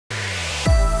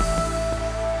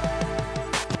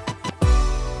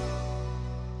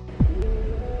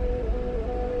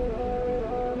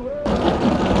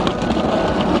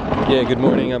Yeah, good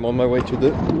morning. I'm on my way to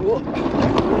the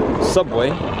subway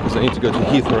because I need to go to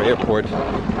Heathrow Airport.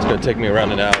 It's going to take me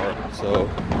around an hour, so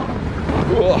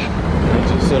I need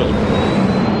to sort of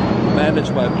manage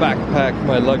my backpack,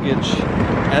 my luggage,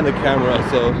 and the camera,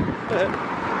 so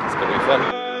it's going to be fun.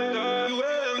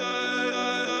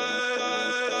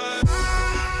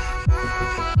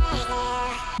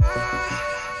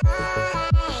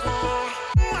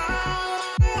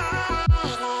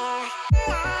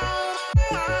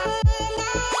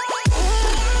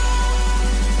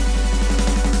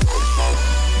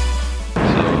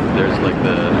 There's like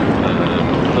the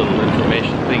little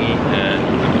information thingy, and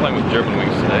I'm flying with Germnay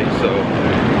today, so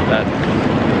that's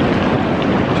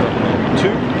Terminal 2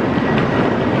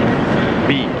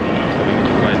 B. So we need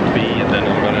to find B, and then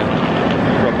I'm gonna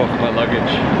drop off my luggage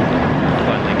and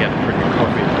finally get a freaking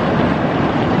coffee.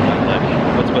 I'm like,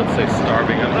 I was about to say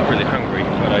starving. I'm not really hungry,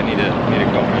 but I need a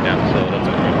coffee now, so that's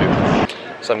what I'm gonna do.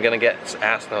 So I'm gonna get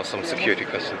asked now some security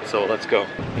questions, so let's go.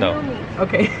 No.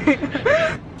 Okay.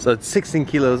 So it's 16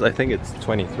 kilos, I think it's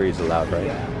 23 is allowed, right?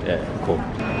 Yeah, cool.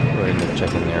 We're in the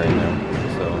check-in area now,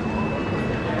 so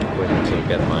waiting to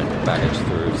get my baggage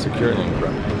through security and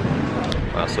grab.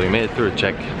 Wow, so we made it through a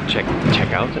check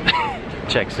out,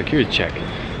 security check.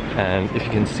 And if you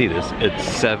can see this, it's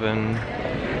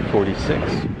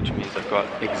 7:46, which means I've got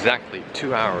exactly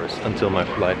 2 hours until my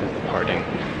flight is departing.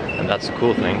 And that's the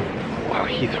cool thing. Wow,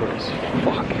 Heathrow is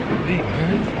fucking big,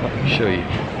 man. Let me show you.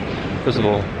 First of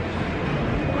all,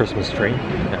 Christmas tree.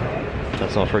 Yeah,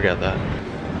 let's not forget that.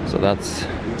 So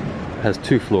has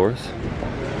 2 floors.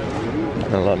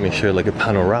 And let me show you like a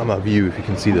panorama view if you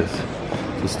can see this.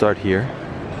 So start here.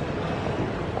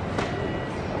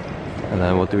 And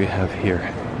then what do we have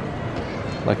here?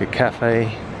 Like a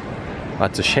cafe. Oh,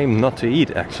 it's a shame not to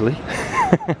eat actually.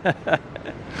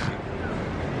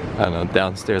 I don't know,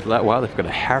 downstairs. Wow, they've got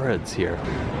a Harrods here.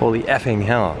 Holy effing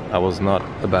hell. I was not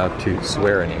about to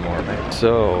swear anymore, mate.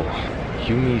 So,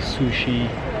 Yumi sushi.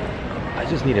 I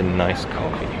just need a nice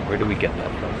coffee. Where do we get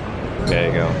that from? There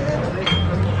you go.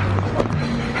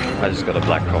 I just got a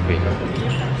black coffee.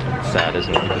 It's sad,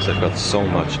 isn't it? Because I've got so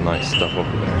much nice stuff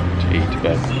over there to eat,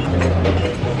 but...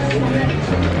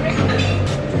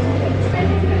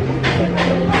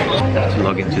 I have to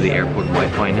log into the airport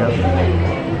Wi-Fi now.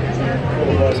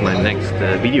 Because my next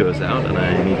video is out and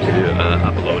I need to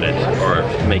upload it or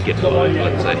make it live,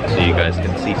 let's say, so you guys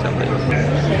can see something.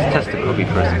 Let's test the coffee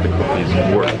first if the coffee is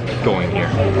worth going here.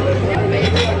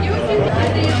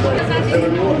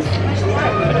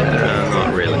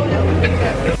 Not really.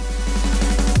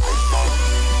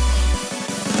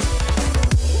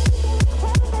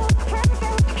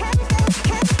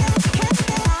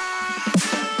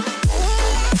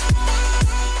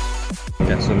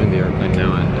 So I'm in the airplane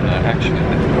now, and actually I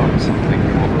got something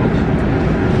called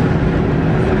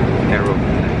Aero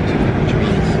Connect, which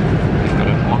means they've got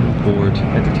an onboard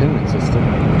entertainment system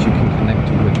which you can connect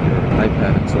to with your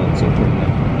iPad and so on and so forth.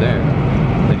 And from there,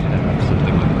 then you have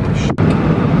something like Porsche.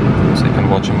 So you can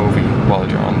watch a movie while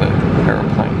you're on the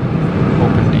airplane.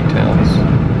 Open details.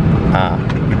 Ah,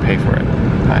 you pay for it.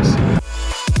 I see.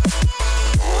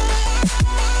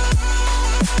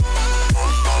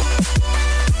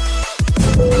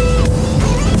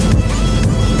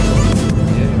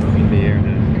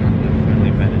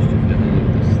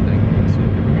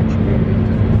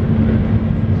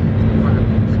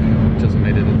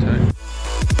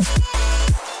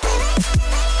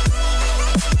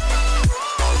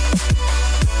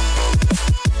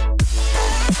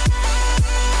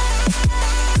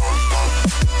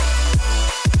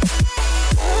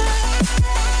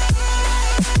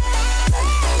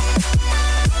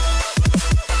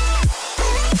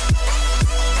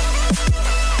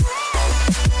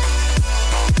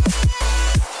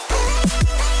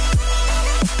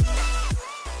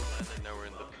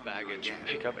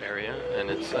 Pickup area, and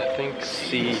it's I think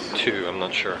C2, I'm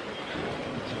not sure.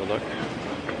 Let's have a look.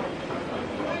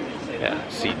 Yeah,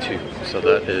 C2. So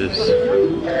that is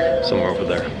somewhere over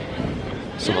there.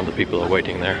 Some other people are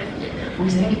waiting there.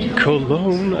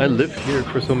 Cologne! I lived here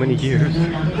for so many years.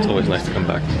 It's always nice to come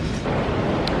back.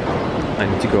 I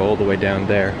need to go all the way down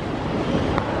there.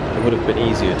 It would have been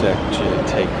easier to actually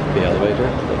take the elevator,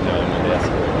 but no, I'm on the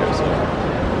escalator, so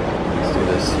let's do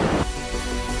this.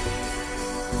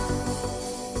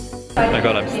 Oh my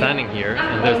god, I'm standing here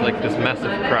and there's like this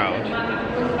massive crowd,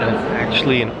 and it's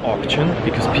actually an auction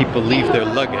because people leave their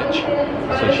luggage.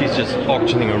 So she's just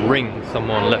auctioning a ring.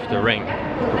 Someone left a ring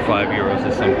for 5 euros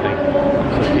or something.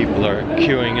 So people are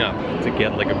queuing up to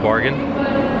get like a bargain.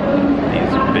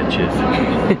 These bitches.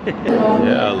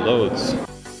 Yeah, loads.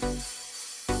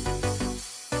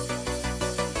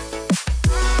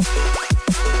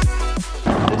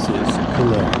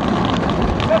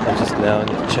 Now I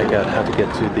need to check out how to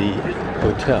get to the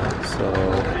hotel. So,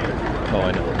 oh,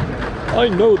 I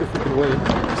know the freaking way.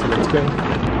 So let's go.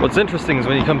 What's interesting is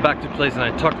when you come back to a place, and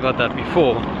I talked about that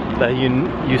before, that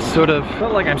you sort of,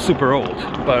 not like I'm super old,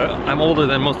 but I'm older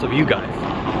than most of you guys.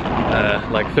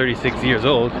 Like 36 years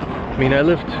old. I mean, I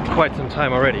lived quite some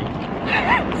time already.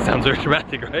 Sounds very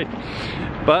dramatic, right?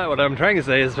 But what I'm trying to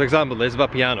say is, for example, there's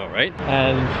Vapiano, right?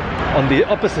 And on the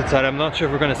opposite side, I'm not sure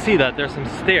if we're gonna see that, there's some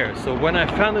stairs. So when I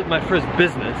founded my first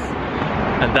business,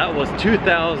 and that was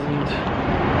 2000,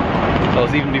 that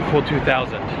was even before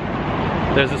 2000,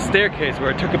 there's a staircase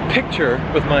where I took a picture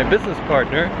with my business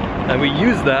partner, and we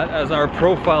used that as our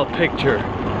profile picture.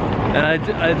 And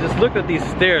I just looked at these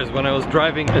stairs when I was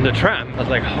driving in the tram. I was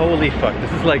like, holy fuck,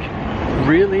 this is like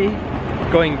really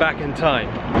going back in time.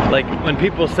 Like when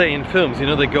people say in films, you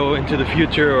know, they go into the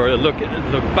future or look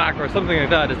back or something like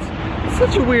that. It's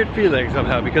such a weird feeling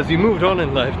somehow, because you moved on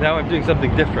in life. Now I'm doing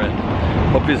something different.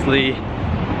 Obviously,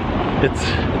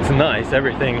 it's nice,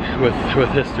 everything with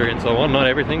history and so on. Not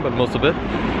everything, but most of it.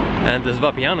 And this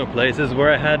Vapiano place is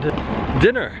where I had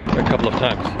dinner a couple of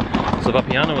times. So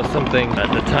Vapiano was something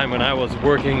at the time when I was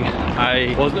working,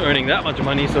 I wasn't earning that much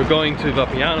money, so going to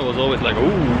Vapiano was always like, ooh,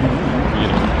 you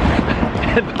know.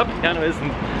 And Vapiano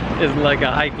isn't like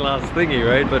a high-class thingy,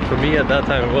 right? But for me at that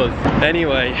time it was.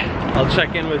 Anyway, I'll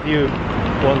check in with you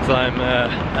once I'm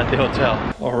at the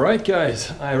hotel. Alright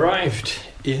guys, I arrived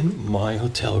in my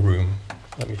hotel room.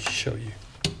 Let me show you.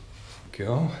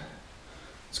 Go.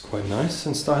 It's quite nice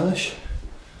and stylish.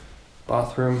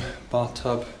 Bathroom,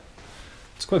 bathtub.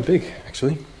 It's quite big,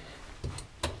 actually.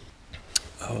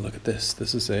 Oh, look at this.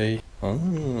 This is this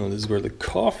is where the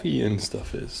coffee and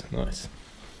stuff is. Nice.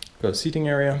 Got a seating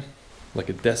area, like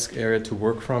a desk area to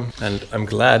work from. And I'm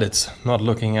glad it's not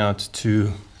looking out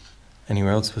to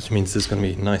anywhere else, which means it's gonna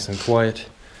be nice and quiet.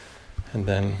 And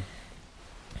then,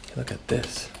 look at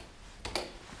this.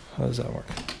 How does that work?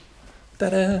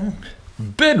 Ta-da!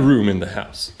 Bedroom in the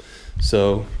house.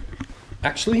 So,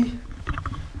 actually,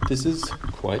 this is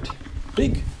quite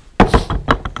big.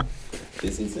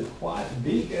 This is a quite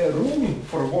big room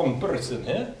for one person,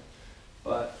 yeah?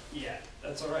 But yeah,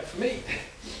 that's alright for me.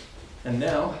 And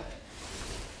now,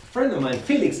 a friend of mine,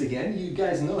 Felix again, you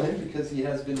guys know him because he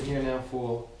has been here now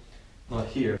for, not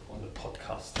here, on the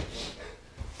podcast.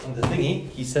 On the thingy,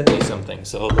 he sent me something,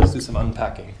 so let's do some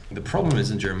unpacking. The problem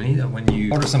is in Germany that when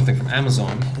you order something from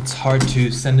Amazon, it's hard to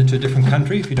send it to a different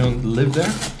country if you don't live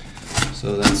there.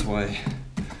 So that's why,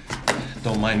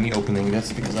 don't mind me opening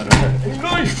this because I don't have any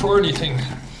knife or anything.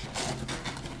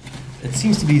 It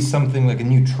seems to be something like a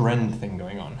new trend thing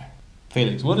going on.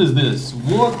 Felix, what is this?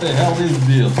 What the hell is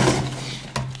this?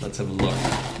 Let's have a look.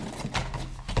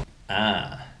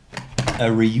 Ah, a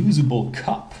reusable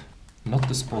cup, not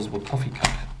disposable coffee cup.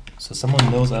 So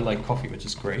someone knows I like coffee, which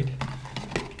is great.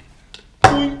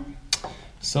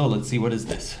 So let's see, what is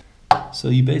this? So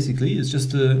you basically, it's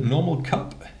just a normal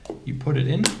cup. You put it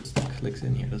in, it clicks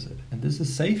in here, does it? And this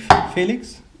is safe,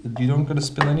 Felix? You don't gotta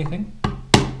spill anything?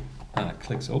 It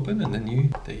clicks open and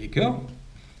then there you go.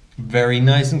 Very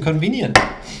nice and convenient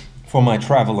for my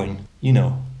traveling. You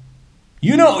know.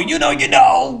 You know!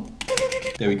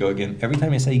 There we go again. Every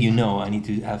time I say you know, I need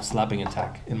to have slapping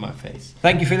attack in my face.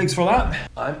 Thank you, Felix, for that.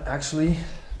 I'm actually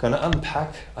gonna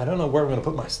unpack. I don't know where I'm gonna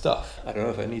put my stuff. I don't know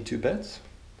if I need 2 beds.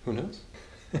 Who knows?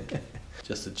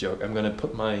 Just a joke. I'm gonna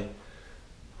put my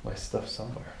stuff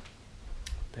somewhere.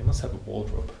 They must have a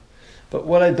wardrobe. But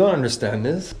what I don't understand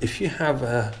is, if you have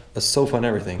a sofa and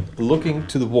everything, looking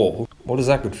to the wall, what is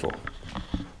that good for?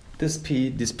 This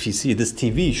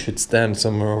TV should stand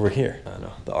somewhere over here. I don't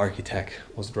know, the architect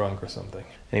was drunk or something.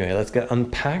 Anyway, let's get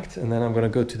unpacked and then I'm gonna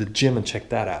go to the gym and check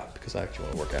that out because I actually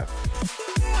wanna work out.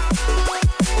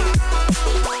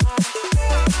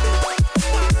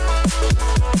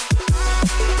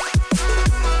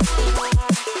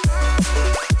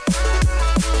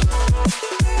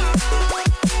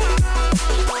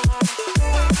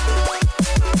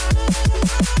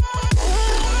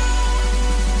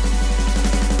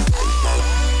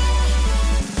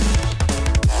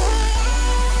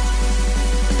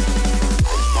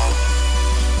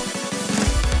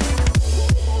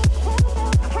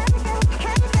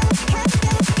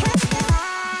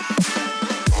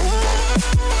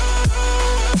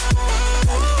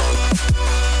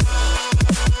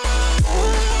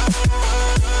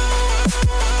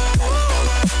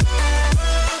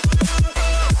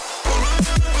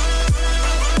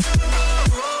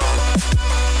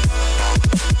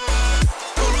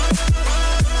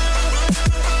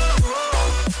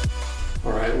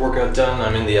 Workout done.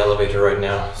 I'm in the elevator right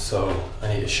now, so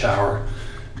I need a shower.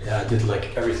 Yeah, I did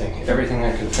like everything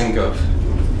I could think of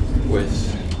with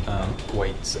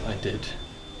weights I did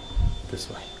this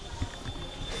way.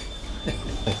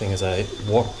 The thing is I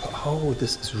walk, oh,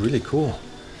 this is really cool.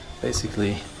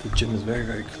 Basically, the gym is very,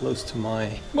 very close to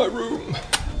my room.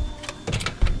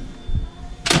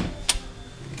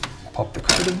 Pop the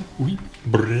card in. Oui.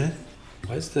 Brrr.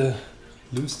 Why is the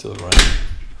loo still running?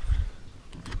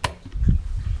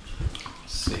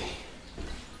 Let's see.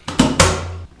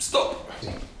 Stop!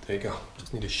 There you go.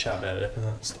 Just need to shout at it and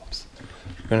then it stops.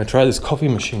 We're gonna try this coffee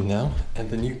machine now and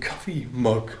the new coffee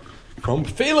mug from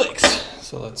Felix.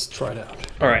 So let's try it out.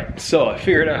 All right, so I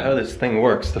figured out how this thing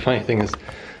works. The funny thing is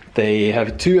they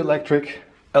have 2 electric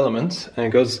elements and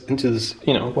it goes into this,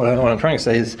 you know, what I'm trying to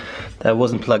say is that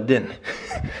wasn't plugged in.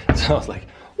 So I was like,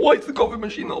 why is the coffee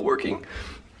machine not working?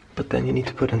 But then you need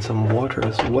to put in some water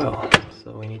as well.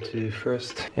 So we need to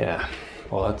first, yeah,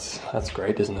 well that's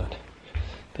great, isn't it?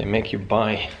 They make you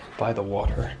buy the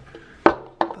water.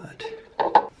 But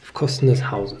of course in this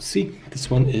house, see, this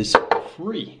one is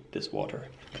free, this water,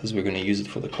 because we're gonna use it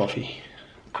for the coffee.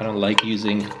 I don't like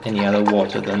using any other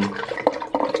water than,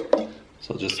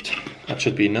 so just, that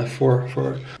should be enough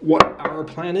for what our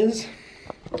plan is.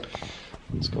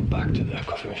 Let's go back to the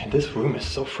coffee machine. This room is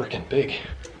so freaking big.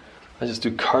 I just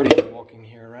do cardio walking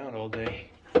here around all day.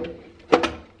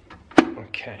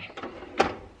 Okay.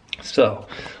 So,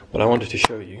 what I wanted to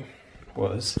show you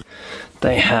was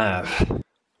they have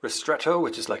ristretto,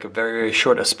 which is like a very, very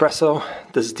short espresso.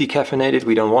 This is decaffeinated.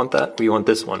 We don't want that. We want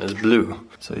this one. It's blue.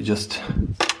 So you just...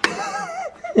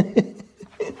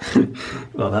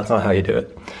 Well, that's not how you do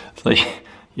it. So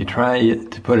you try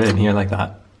to put it in here like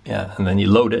that. Yeah, and then you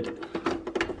load it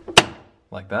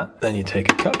like that. Then you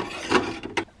take a cup.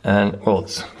 And, well,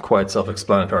 it's quite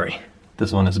self-explanatory.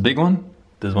 This one is a big one.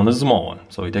 This one is a small one.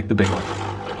 So we take the big one.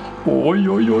 Oi,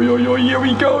 oi, oi, oi, oi, here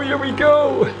we go, here we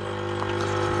go.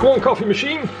 Come on, coffee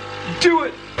machine, do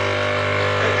it. I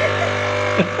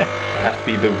have to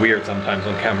be a bit weird sometimes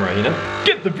on camera, you know?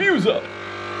 Get the views up.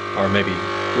 Or maybe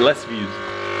less views.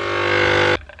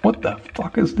 What the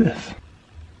fuck is this?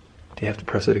 Do you have to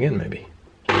press it again, maybe?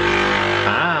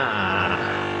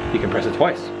 Ah, you can press it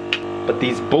twice. But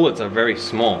these bullets are very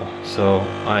small, so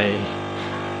I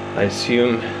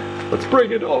assume, let's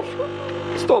break it off.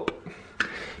 Stop.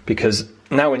 Because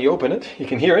now when you open it, you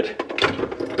can hear it.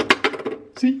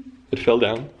 See, it fell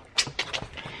down.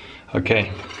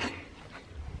 Okay,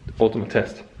 ultimate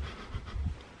test.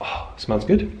 Oh, smells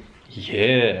good.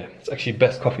 Yeah, it's actually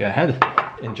best coffee I had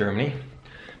in Germany.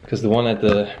 Because the one at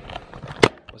the,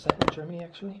 was that in Germany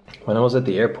actually? When I was at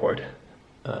the airport,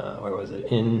 where was it?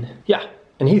 In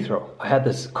Heathrow. I had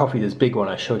this coffee, this big one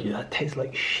I showed you. That tastes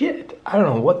like shit. I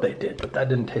don't know what they did, but that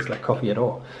didn't taste like coffee at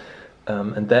all.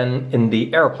 And then in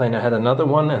the airplane I had another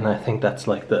one, and I think that's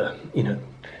like the, you know,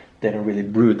 they don't really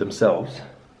brew it themselves.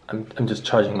 I'm just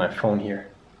charging my phone here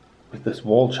with this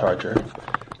wall charger,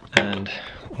 and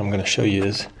what I'm gonna show you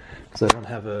is, because I don't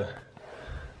have a,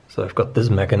 so I've got this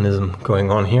mechanism going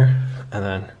on here, and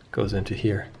then it goes into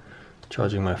here,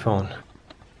 charging my phone.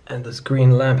 And this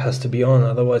green lamp has to be on,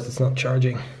 otherwise it's not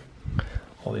charging.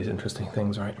 All these interesting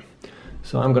things, right?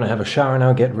 So I'm gonna have a shower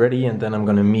now, get ready, and then I'm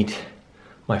gonna meet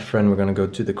my friend. We're gonna go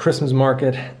to the Christmas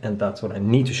market, and that's what I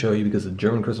need to show you because the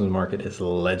German Christmas market is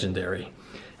legendary.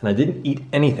 And I didn't eat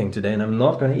anything today, and I'm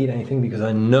not gonna eat anything because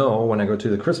I know when I go to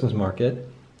the Christmas market,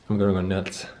 I'm gonna go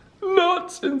nuts.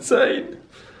 Nuts, insane.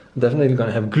 I'm definitely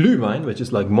gonna have Glühwein, which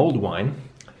is like mulled wine.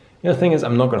 You know, the thing is,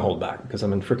 I'm not gonna hold back because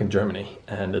I'm in freaking Germany,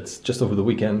 and it's just over the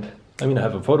weekend. I mean, I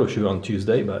have a photo shoot on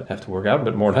Tuesday, but I have to work out a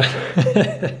bit more than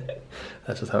that.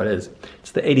 That's just how it is.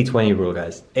 It's the 80-20 rule,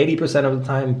 guys. 80% of the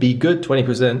time, be good.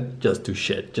 20%, just do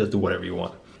shit. Just do whatever you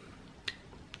want.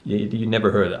 You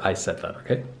never heard I said that,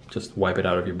 okay? Just wipe it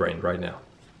out of your brain right now.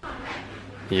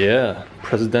 Yeah,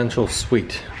 presidential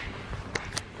suite.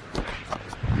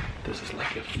 This is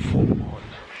like a full one.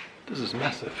 This is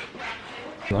massive.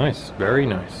 Nice, very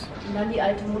nice. Und dann die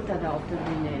alte Mutter da auf der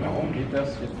Bühne. Warum geht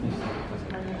das jetzt nicht?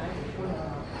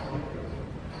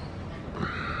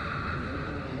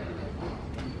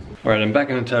 Alright, I'm back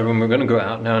in the hotel room. We're gonna go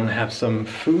out now and have some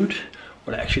food.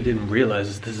 What I actually didn't realize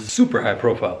is this is super high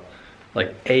profile.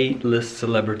 Like A-list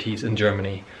celebrities in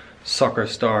Germany, soccer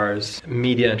stars,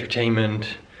 media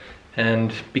entertainment.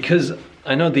 And because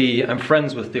I know I'm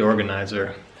friends with the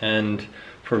organizer, and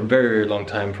for a very, very long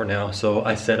time for now. So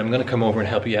I said, I'm gonna come over and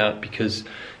help you out because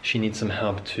she needs some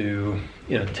help to,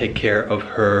 you know, take care of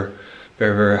her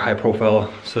very, very high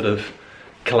profile sort of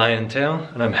clientele.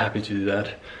 And I'm happy to do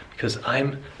that because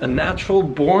I'm a natural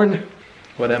born,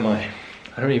 what am I?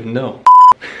 I don't even know.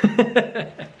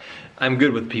 I'm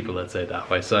good with people, let's say it that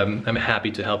way. So I'm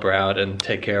happy to help her out and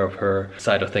take care of her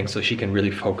side of things so she can really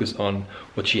focus on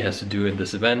what she has to do in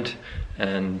this event.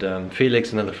 And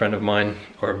Felix, another friend of mine,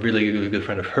 or a really, really good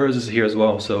friend of hers, is here as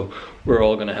well. So we're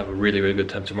all gonna have a really, really good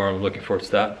time tomorrow. I'm looking forward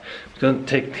to that. I'm gonna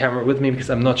take the camera with me because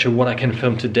I'm not sure what I can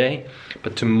film today,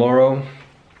 but tomorrow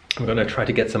I'm gonna try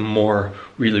to get some more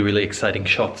really, really exciting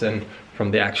shots in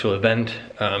from the actual event.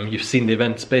 You've seen the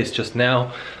event space just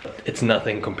now. It's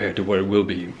nothing compared to what it will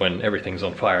be when everything's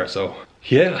on fire. So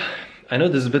yeah, I know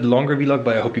this is a bit longer vlog,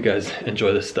 but I hope you guys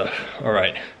enjoy this stuff. All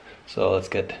right, so let's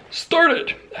get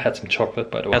started. I had some chocolate,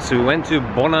 by the way. So we went to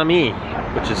Bon Ami,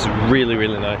 which is really,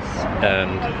 really nice.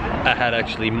 And I had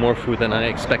actually more food than I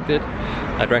expected.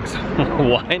 I drank some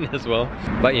wine as well.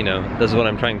 But you know, this is what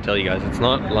I'm trying to tell you guys. It's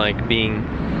not like being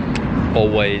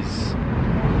always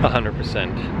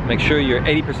 100%. Make sure you're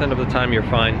 80% of the time you're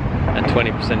fine and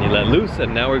 20% you let loose.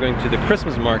 And now we're going to the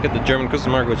Christmas market, the German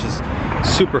Christmas market, which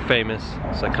is super famous.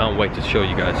 So I can't wait to show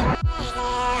you guys.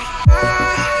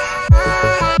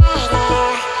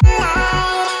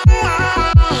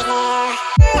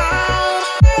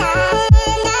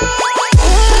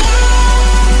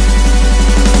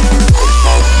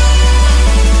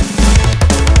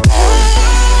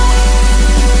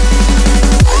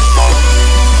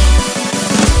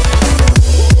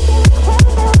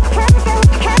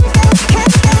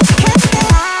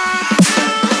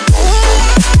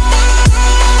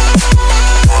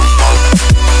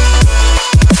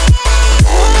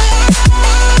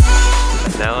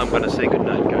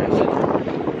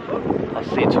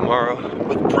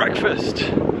 With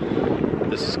breakfast.